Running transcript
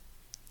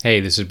Hey,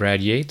 this is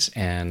Brad Yates,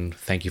 and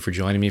thank you for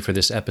joining me for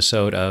this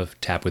episode of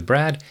Tap with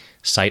Brad,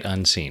 Sight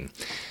Unseen,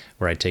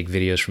 where I take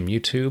videos from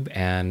YouTube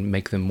and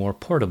make them more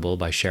portable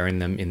by sharing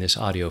them in this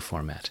audio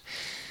format.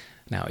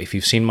 Now, if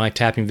you've seen my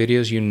tapping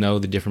videos, you know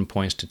the different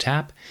points to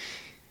tap.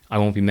 I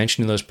won't be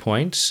mentioning those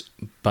points,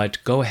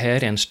 but go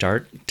ahead and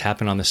start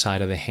tapping on the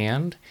side of the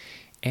hand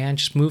and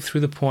just move through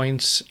the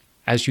points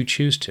as you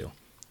choose to.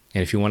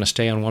 And if you want to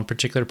stay on one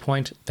particular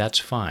point, that's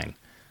fine.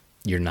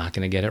 You're not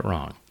going to get it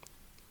wrong.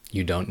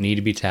 You don't need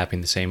to be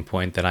tapping the same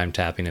point that I'm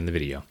tapping in the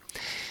video.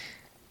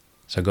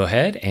 So go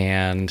ahead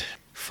and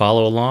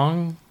follow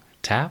along,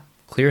 tap,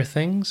 clear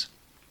things,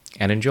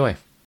 and enjoy.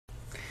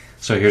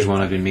 So here's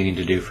one I've been meaning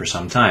to do for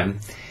some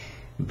time,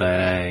 but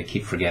I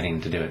keep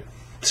forgetting to do it.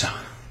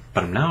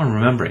 But now I'm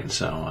remembering,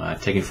 so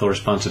taking full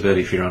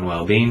responsibility for your own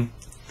well-being.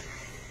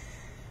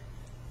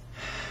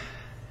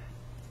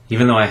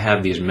 Even though I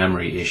have these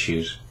memory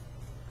issues,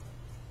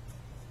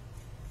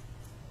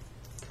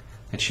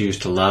 I choose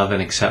to love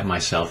and accept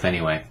myself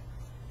anyway.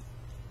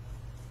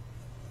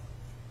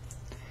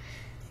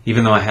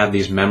 Even though I have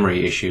these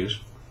memory issues,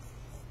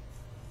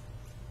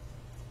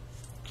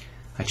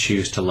 I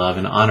choose to love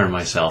and honor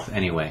myself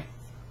anyway.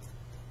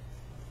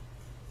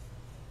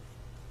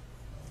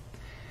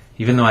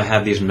 Even though I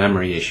have these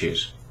memory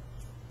issues,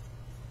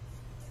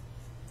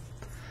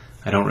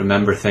 I don't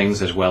remember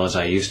things as well as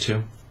I used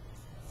to.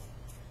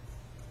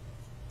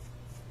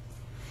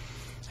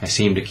 I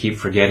seem to keep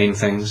forgetting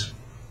things.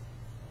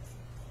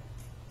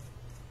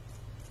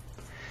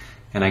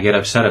 And I get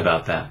upset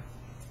about that.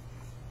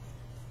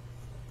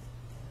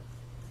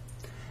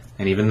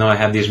 And even though I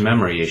have these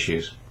memory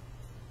issues,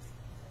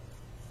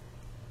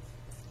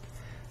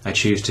 I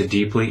choose to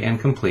deeply and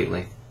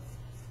completely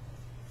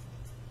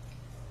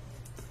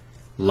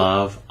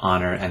love,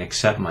 honor, and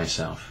accept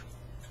myself.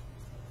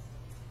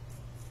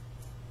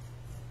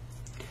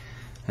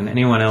 And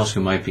anyone else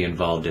who might be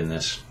involved in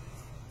this,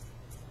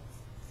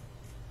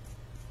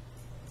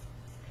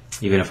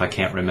 even if I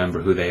can't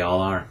remember who they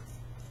all are.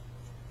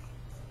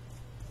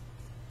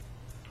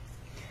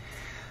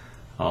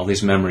 All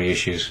these memory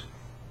issues.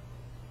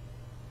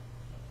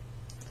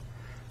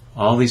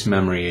 All these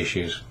memory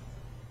issues.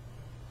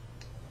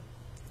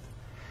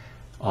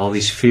 All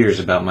these fears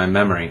about my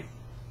memory.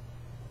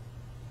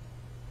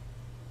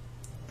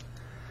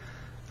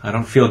 I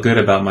don't feel good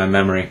about my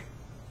memory.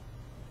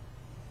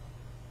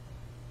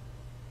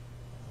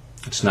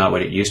 It's not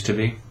what it used to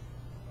be.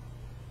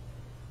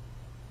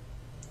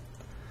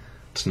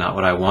 It's not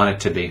what I want it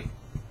to be.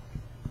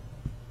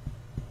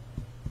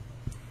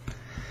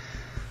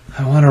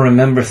 I want to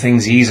remember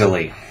things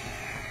easily.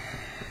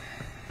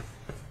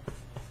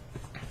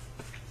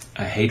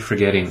 I hate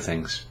forgetting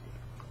things.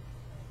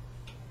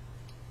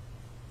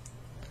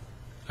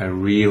 I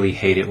really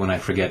hate it when I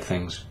forget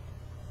things.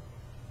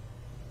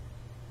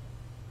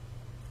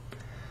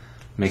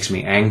 Makes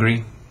me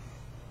angry.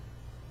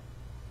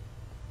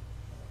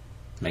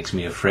 Makes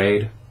me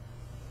afraid.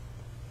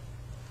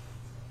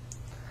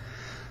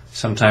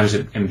 Sometimes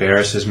it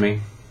embarrasses me.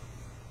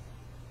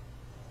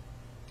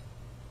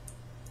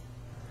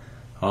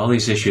 All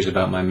these issues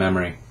about my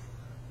memory.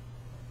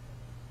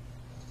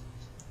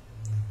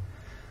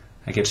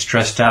 I get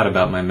stressed out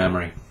about my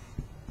memory.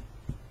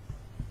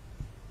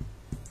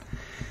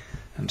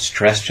 And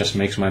stress just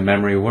makes my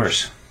memory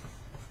worse.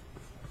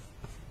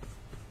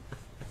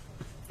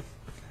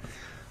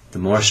 The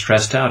more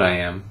stressed out I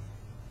am,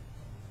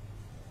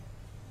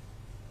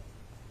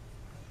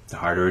 the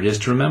harder it is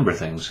to remember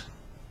things.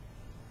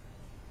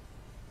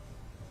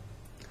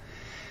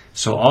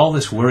 So all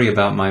this worry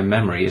about my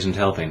memory isn't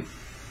helping.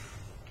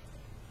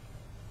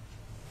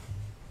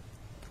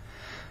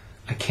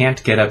 I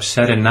can't get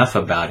upset enough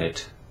about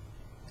it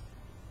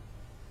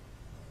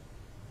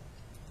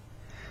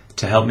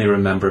to help me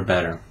remember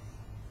better.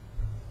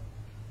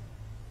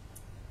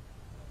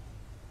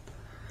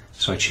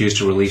 So I choose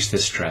to release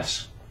this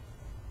stress.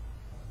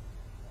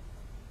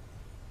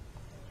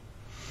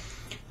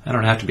 I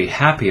don't have to be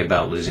happy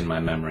about losing my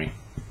memory.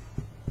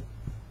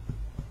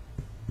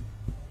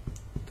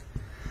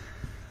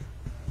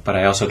 But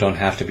I also don't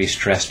have to be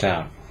stressed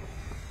out.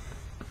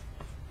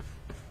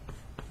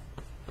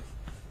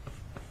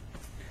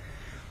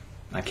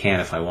 I can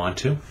if I want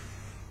to.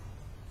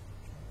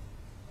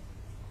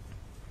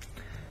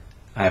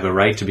 I have a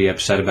right to be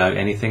upset about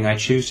anything I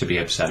choose to be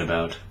upset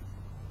about.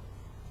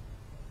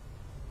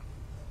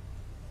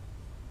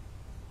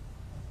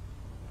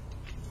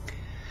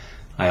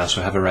 I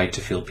also have a right to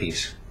feel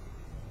peace.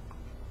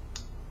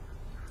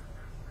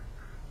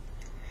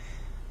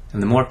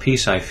 And the more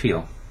peace I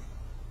feel,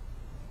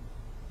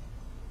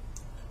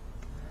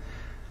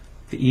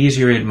 the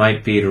easier it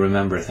might be to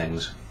remember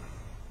things.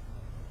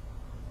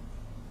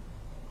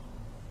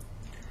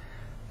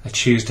 I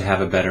choose to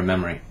have a better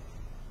memory.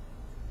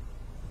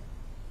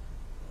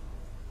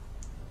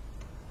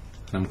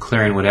 And I'm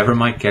clearing whatever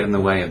might get in the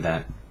way of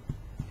that.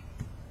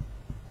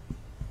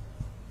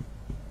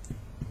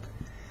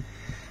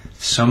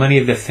 So many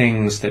of the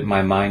things that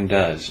my mind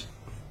does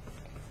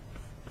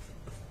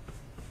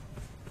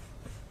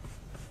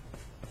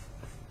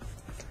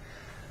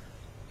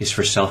is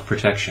for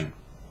self-protection.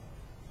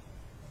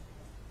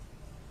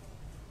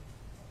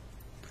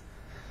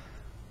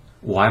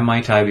 Why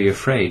might I be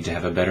afraid to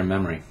have a better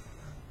memory?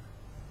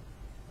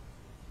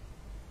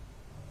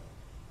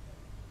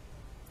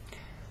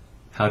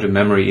 How do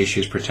memory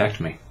issues protect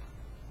me?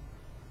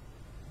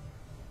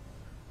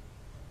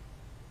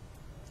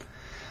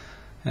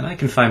 And I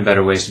can find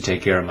better ways to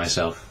take care of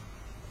myself.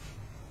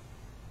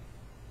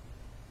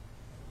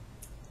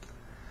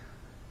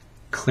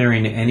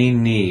 Clearing any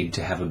need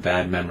to have a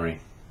bad memory.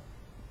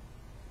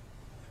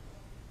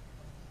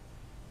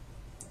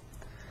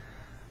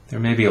 There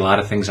may be a lot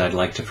of things I'd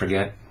like to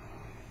forget.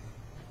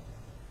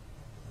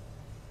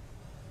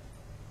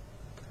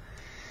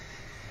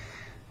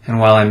 And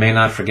while I may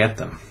not forget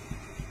them,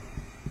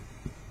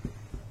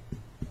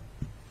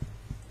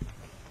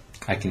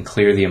 I can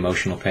clear the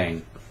emotional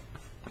pain.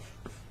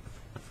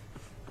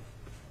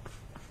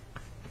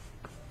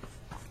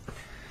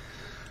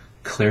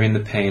 Clearing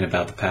the pain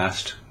about the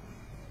past,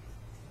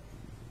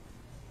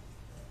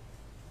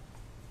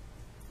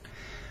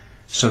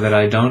 so that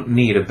I don't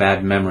need a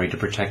bad memory to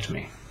protect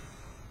me.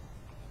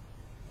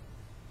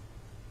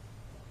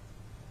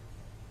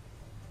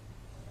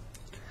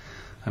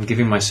 I'm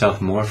giving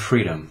myself more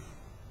freedom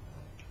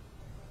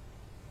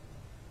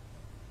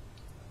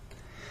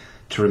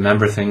to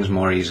remember things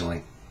more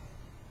easily.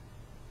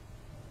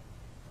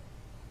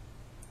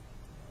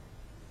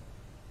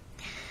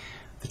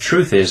 The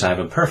truth is, I have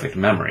a perfect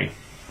memory.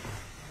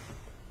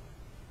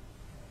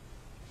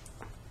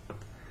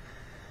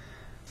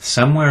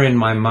 Somewhere in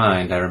my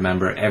mind, I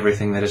remember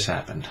everything that has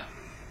happened.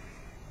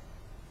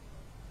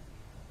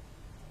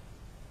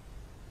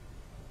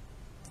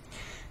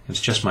 It's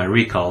just my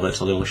recall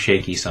that's a little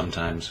shaky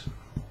sometimes.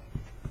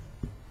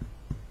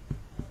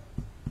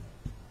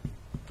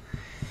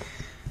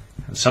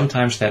 And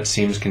sometimes that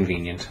seems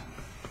convenient.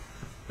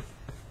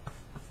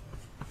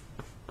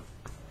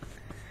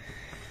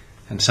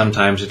 And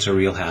sometimes it's a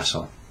real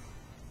hassle.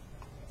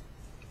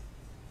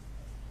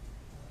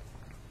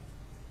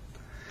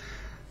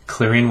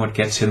 Clearing what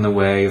gets in the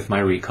way of my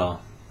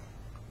recall.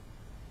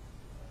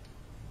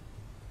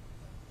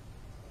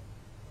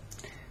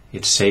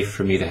 It's safe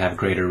for me to have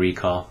greater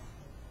recall.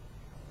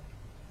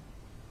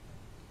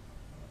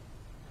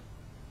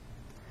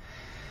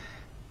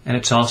 And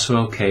it's also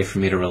okay for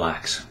me to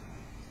relax.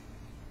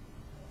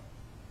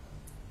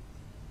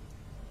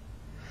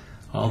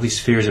 All these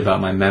fears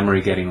about my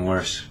memory getting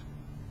worse.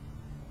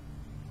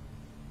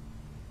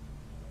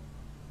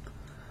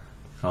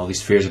 All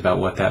these fears about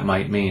what that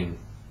might mean.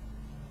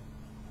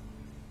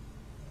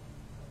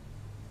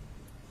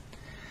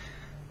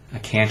 I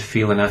can't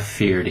feel enough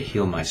fear to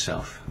heal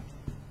myself.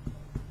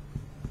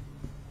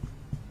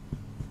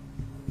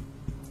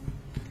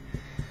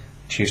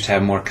 Choose to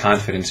have more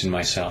confidence in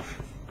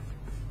myself.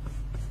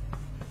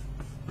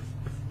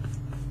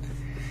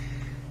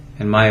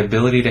 And my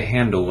ability to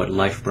handle what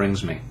life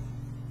brings me.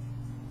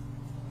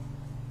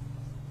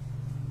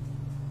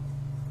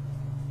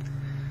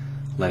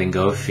 Letting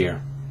go of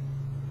fear.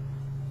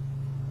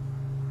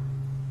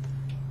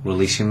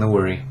 Releasing the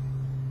worry.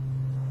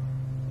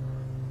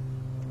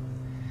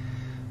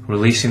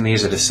 Releasing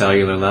these at a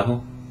cellular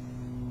level.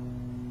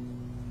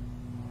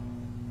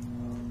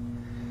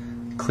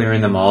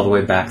 Clearing them all the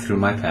way back through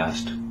my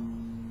past.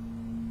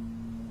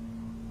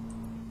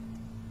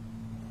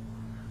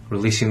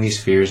 Releasing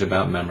these fears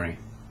about memory.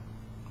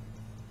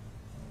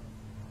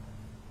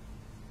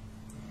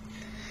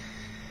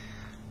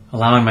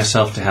 Allowing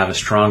myself to have a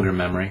stronger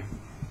memory.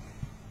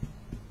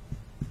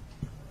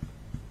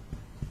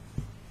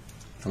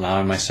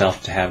 Allowing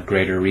myself to have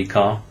greater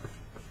recall.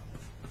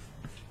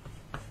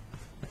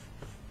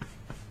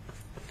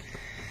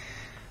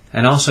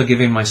 And also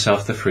giving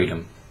myself the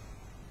freedom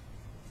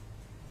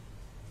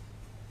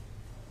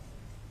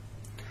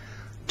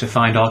to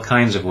find all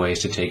kinds of ways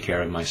to take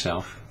care of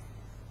myself.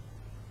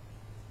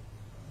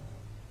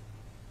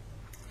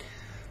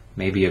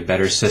 Maybe a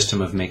better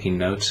system of making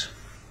notes.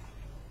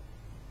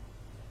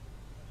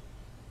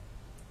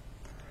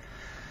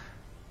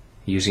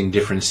 Using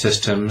different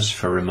systems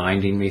for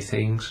reminding me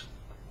things.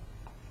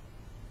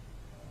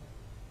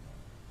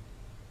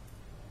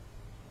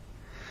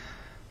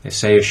 They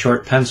say a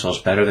short pencil is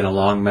better than a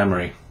long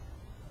memory.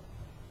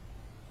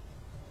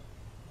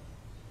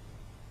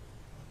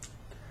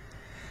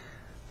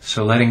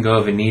 So letting go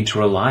of a need to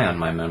rely on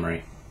my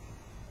memory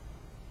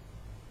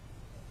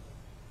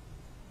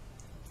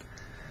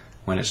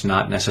when it's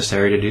not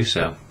necessary to do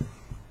so.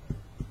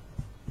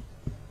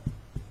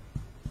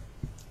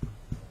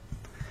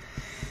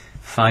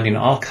 Finding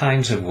all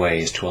kinds of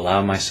ways to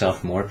allow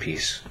myself more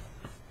peace.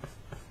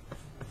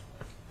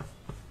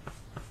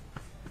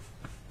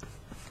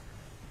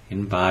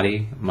 In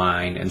body,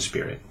 mind, and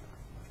spirit.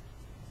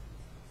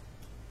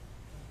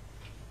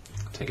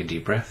 Take a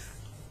deep breath.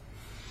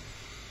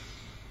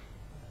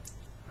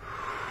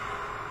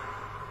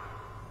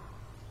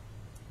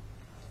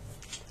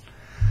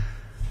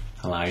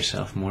 Allow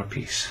yourself more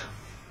peace.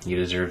 You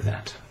deserve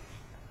that.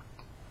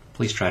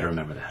 Please try to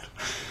remember that.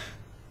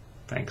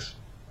 Thanks.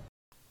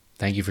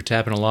 Thank you for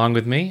tapping along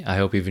with me. I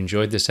hope you've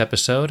enjoyed this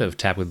episode of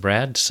Tap with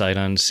Brad, Sight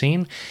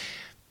Unseen.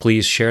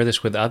 Please share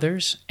this with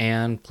others,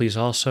 and please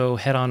also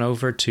head on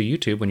over to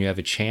YouTube when you have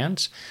a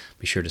chance.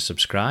 Be sure to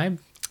subscribe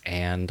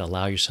and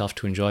allow yourself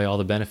to enjoy all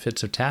the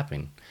benefits of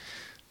tapping,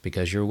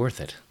 because you're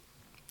worth it.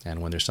 And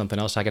when there's something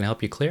else I can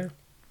help you clear,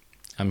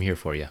 I'm here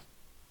for you.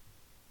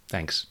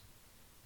 Thanks.